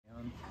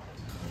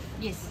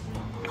Yes.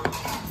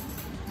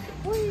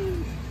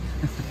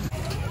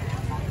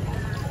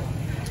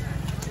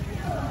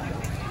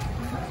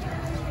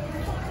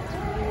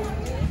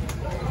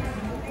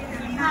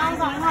 ทอง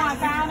2 ห่อ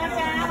เจ้านะ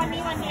จ๊ะวัน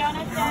นี้วันเดียวน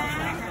ะจ๊ะ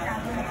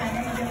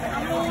มะ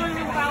ม่วง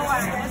เบาหวา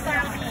นนะจ๊ะ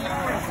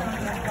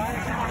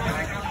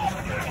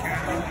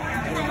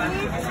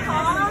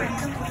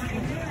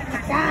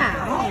ก้า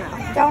ห้อง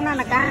เจ้านั่น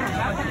นะก้า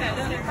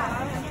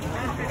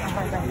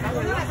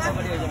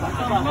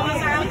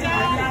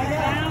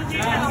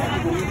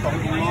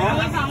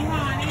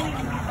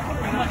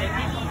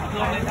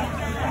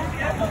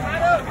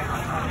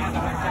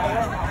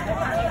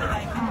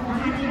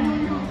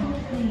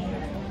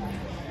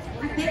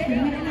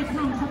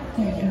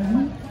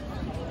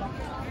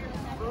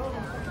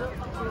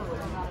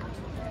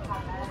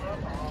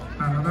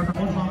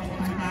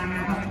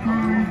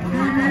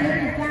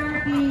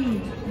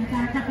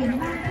จะเป็น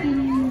บ้านกิน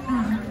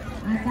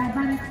อาจจะ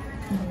บ้าน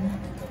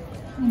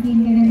ดิน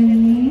กัน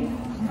นี้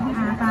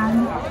กา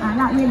ร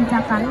ละเว้นจา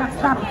กการลัก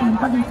ทรัพย์สิ่ง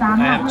ปฏิสาม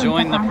ละเ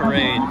ว้นจากการ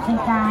ใน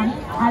กา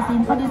รสิ่ง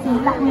ปฏิสี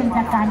ละเว้นจ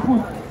ากการผุ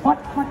ดพ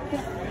ด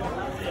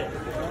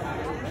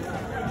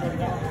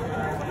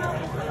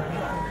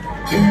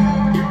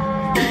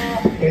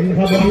เป็นข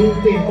บวน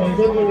สิ่งก่อน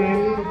ขึ้นมานั้น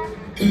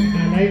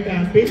ในกา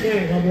รปิดให้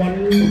ขบวน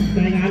ใน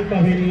งานประ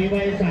เพณีไห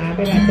ว้สาป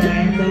ระดับตา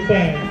ยเมืองแป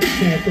ะแ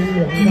ห่ตุงหล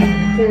วงครับ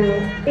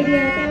ไปเดี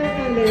ยวเจ้า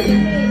กันเดี๋ยวจะ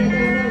มีนะเ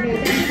จ้าเดี๋ยว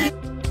จะ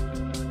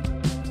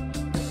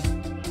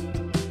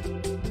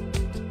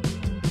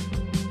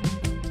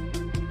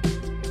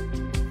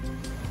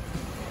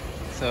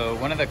So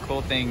one of the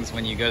cool things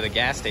when you go to the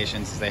gas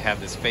stations is they have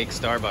this fake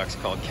Starbucks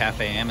called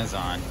Cafe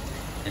Amazon,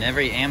 and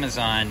every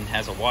Amazon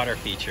has a water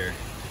feature,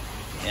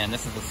 and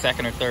this is the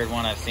second or third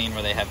one I've seen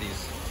where they have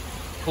these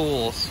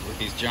pools with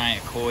these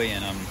giant koi in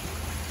them,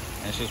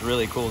 and it's just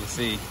really cool to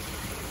see.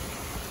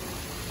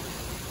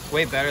 It's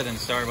way better than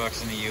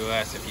Starbucks in the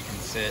US if you can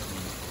sit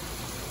and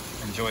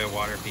enjoy a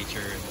water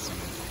feature and some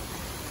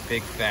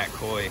big fat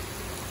koi.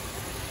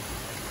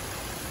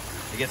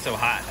 It gets so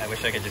hot, I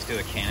wish I could just do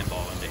a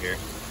cannonball into here.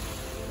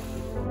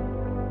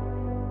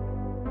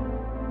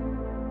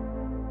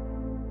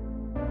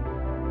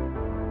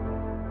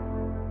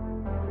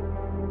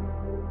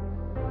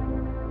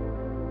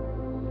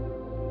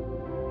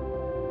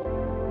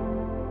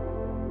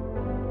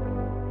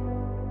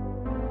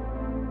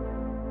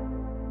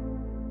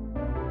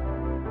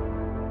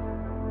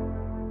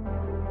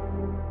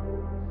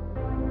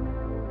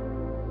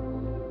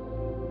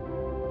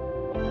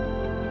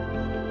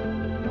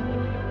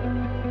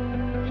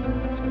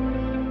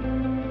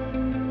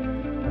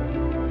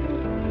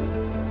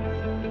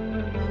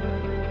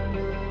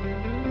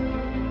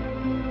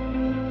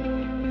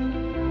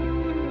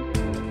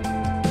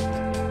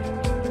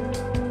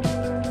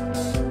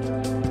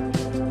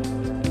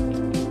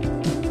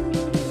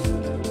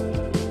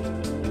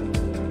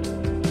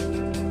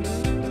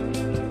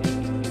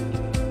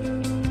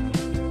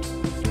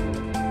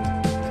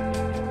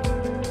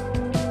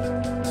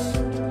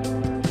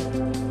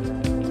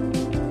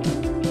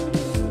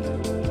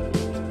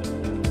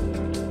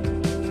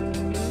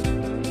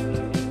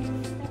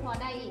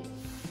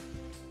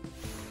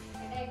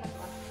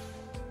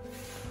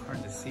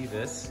 Hard to see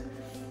this,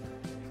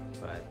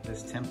 but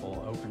this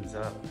temple opens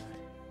up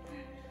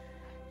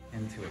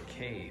into a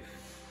cave.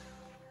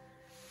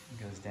 It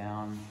goes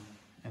down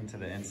into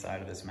the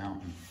inside of this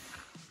mountain.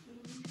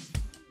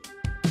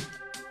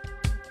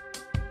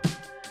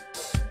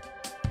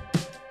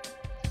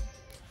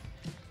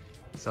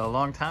 So a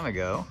long time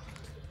ago,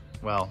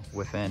 well,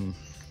 within,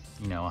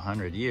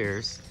 100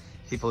 years,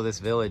 people of this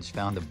village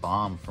found a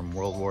bomb from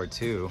World War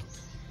II,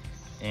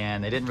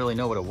 and they didn't really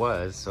know what it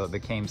was, so it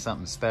became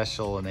something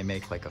special, and they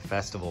make like a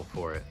festival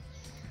for it.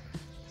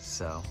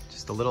 So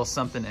just a little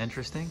something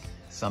interesting,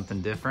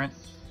 something different,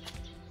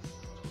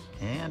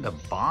 and a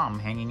bomb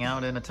hanging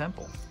out in a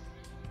temple.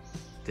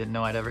 Didn't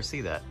know I'd ever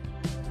see that.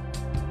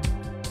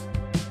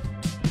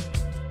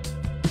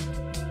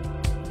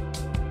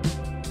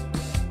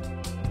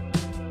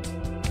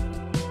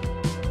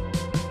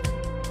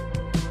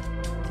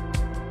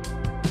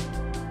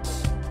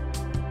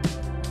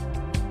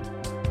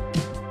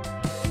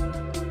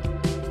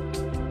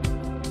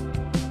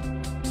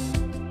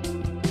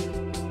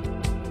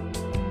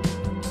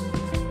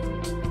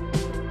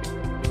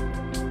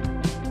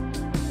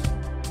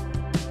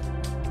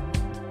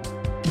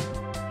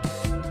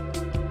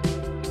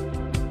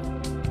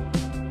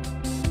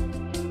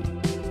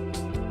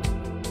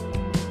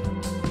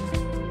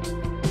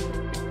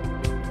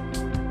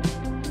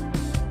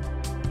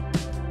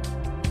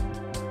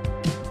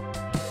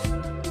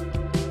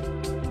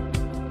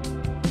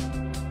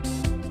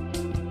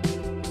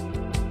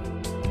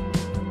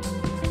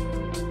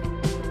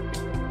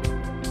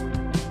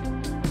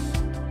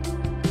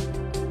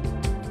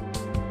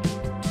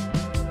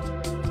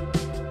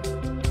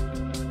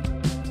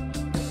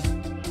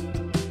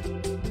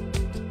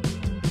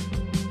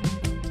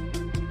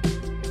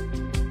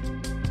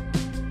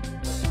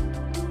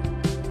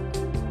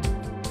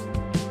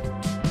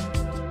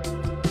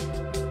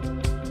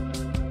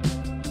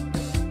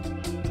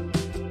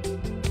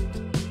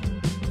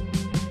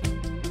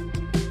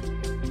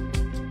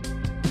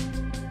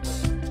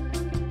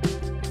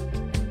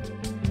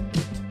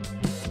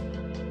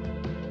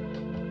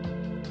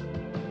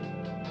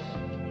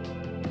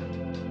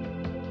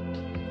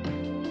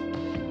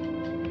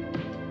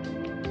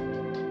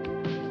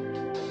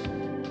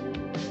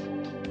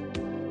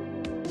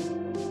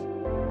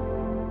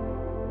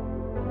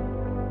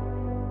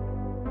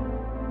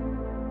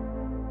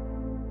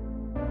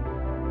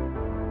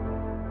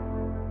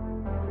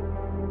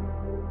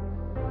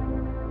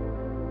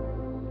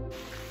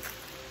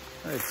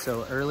 Alright,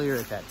 so earlier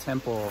at that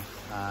temple,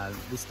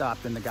 we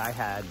stopped and the guy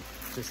had,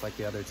 just like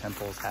the other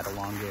temples, had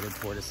elongated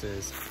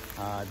tortoises.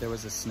 There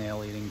was a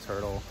snail-eating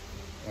turtle,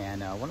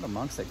 and one of the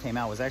monks that came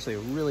out was actually a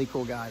really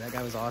cool guy. That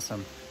guy was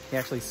awesome. He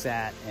actually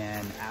sat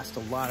and asked a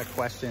lot of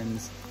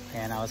questions,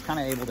 and I was kind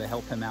of able to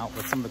help him out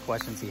with some of the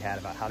questions he had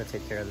about how to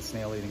take care of the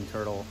snail-eating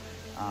turtle,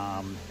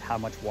 how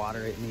much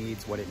water it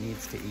needs, what it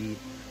needs to eat,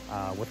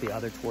 what the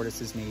other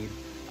tortoises need.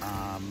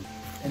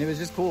 And it was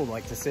just cool,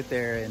 like, to sit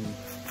there, and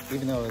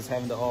even though it was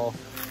having to all,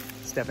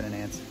 stepping in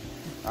ants,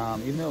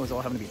 even though it was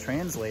all having to be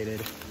translated,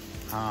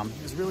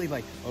 it was really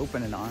like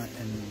open and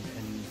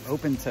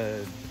open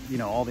to, you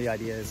know, all the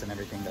ideas and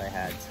everything that I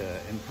had to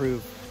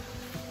improve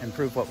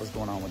what was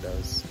going on with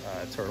those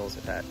turtles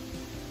at that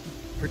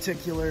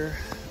particular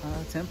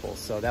temple.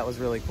 So that was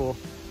really cool.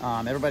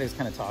 Everybody was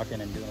kind of talking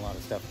and doing a lot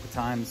of stuff at the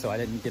time, so I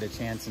didn't get a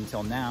chance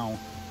until now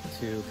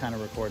to kind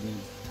of record me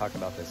talk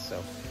about this.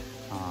 So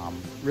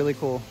really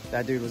cool.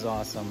 That dude was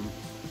awesome.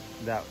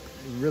 That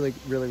really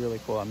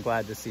cool. I'm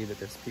glad to see that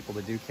there's people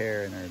that do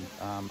care and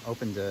are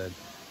open to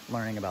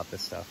learning about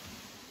this stuff.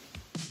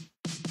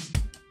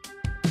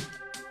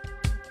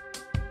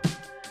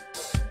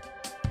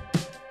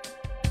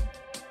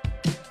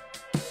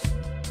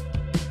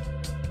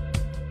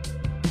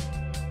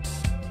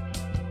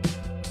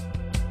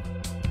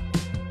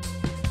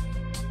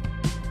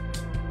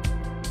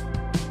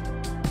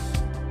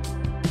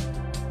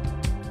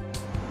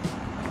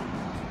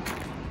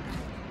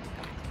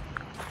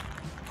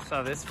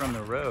 Saw this from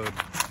the road.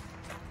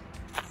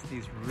 It's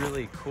these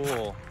really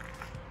cool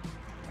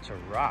bunch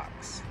of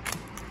rocks.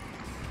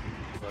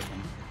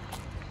 Looking.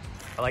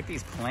 I like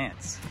these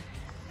plants.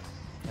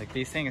 Like,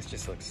 these things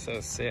just look so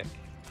sick.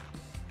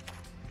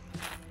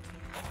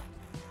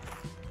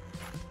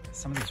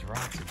 Some of these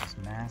rocks are just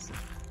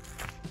massive.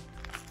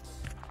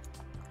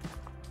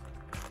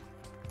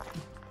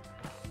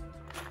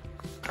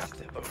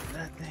 Step over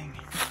that thing.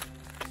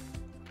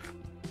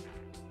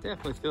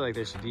 Definitely feel like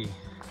there should be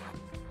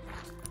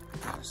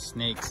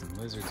snakes and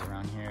lizards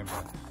around here,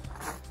 but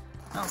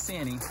I don't see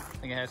any. I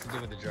think it has to do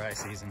with the dry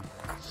season.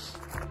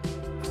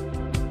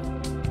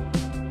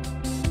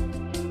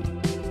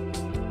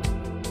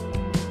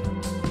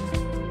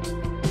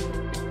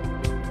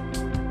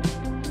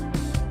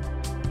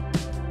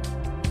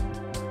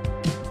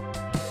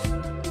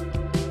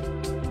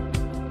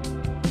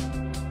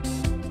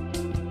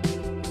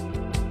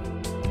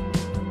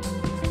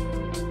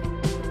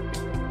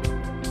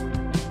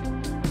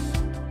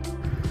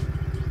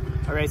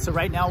 All right, so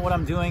right now what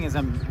I'm doing is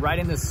I'm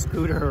riding this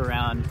scooter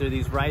around through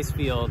these rice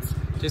fields,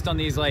 just on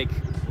these like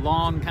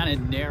long, kind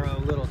of narrow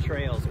little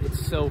trails.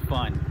 It's so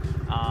fun.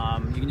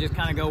 You can just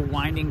kind of go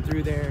winding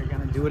through there,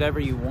 kind of do whatever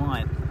you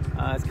want.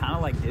 It's kind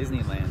of like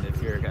Disneyland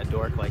if you're a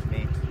dork like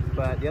me.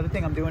 But the other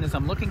thing I'm doing is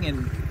I'm looking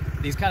in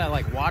these kind of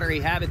like watery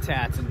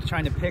habitats and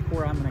trying to pick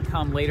where I'm gonna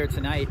come later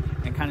tonight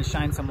and kind of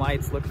shine some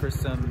lights, look for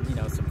some, you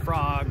know, some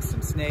frogs,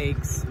 some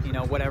snakes, you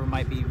know, whatever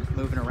might be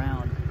moving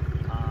around.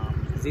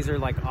 These are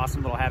like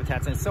awesome little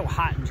habitats, and it's so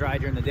hot and dry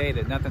during the day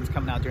that nothing's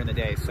coming out during the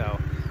day. So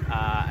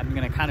I'm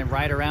gonna kind of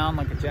ride around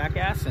like a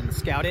jackass and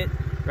scout it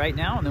right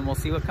now, and then we'll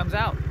see what comes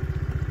out.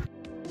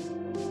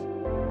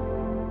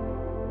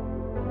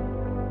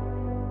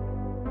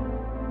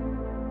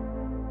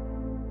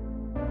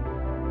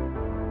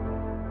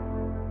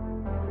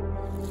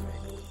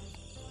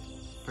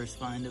 First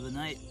find of the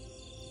night,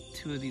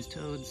 2 of these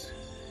toads.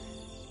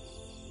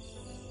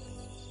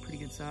 Pretty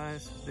good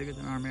size, bigger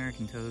than our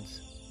American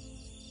toads.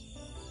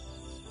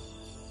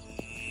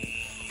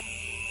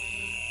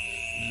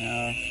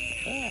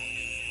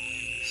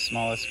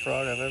 Smallest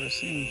frog I've ever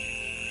seen.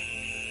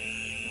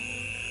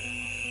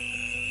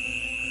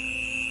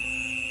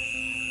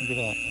 Look at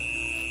that.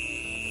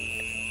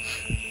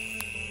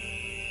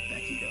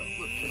 Back you go.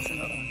 Look, there's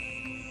another one.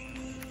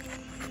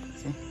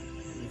 See?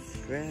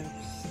 These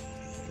crabs.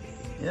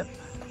 Yep.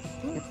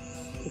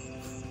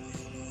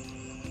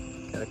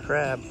 Got a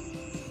crab.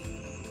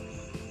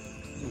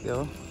 There you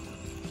go.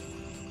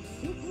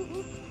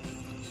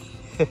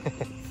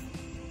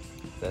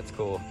 That's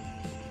cool.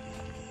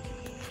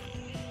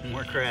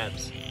 More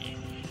crabs.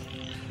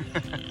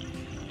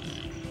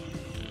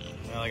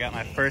 Well, I got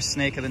my first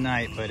snake of the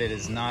night, but it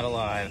is not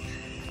alive.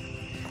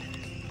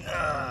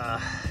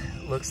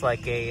 Looks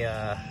like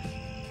a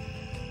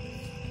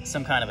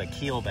some kind of a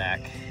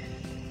keelback,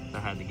 if I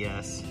had to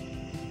guess.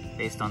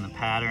 Based on the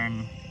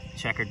pattern,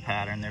 checkered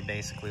pattern, they're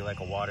basically like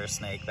a water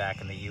snake back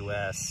in the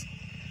US.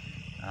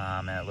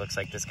 And it looks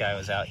like this guy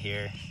was out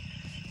here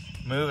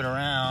moving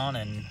around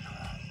and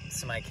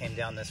somebody came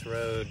down this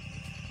road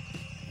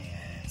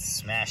and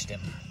smashed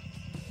him.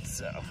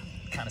 So,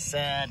 kind of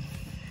sad,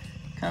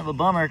 kind of a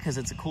bummer because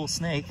it's a cool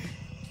snake.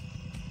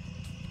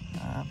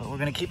 But we're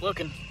gonna keep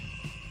looking.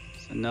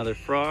 It's another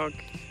frog.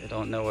 I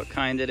don't know what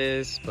kind it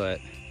is, but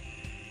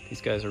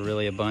these guys are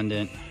really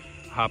abundant,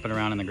 hopping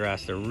around in the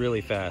grass. They're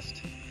really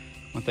fast.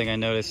 One thing I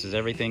noticed is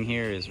everything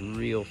here is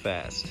real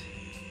fast. So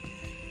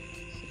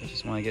I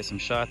just want to get some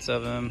shots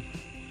of them,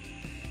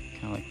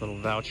 kind of like little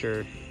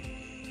voucher.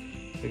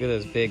 Look at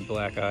those big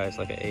black eyes,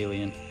 like an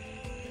alien.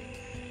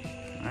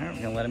 All right,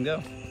 we're gonna let him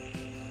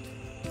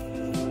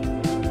go.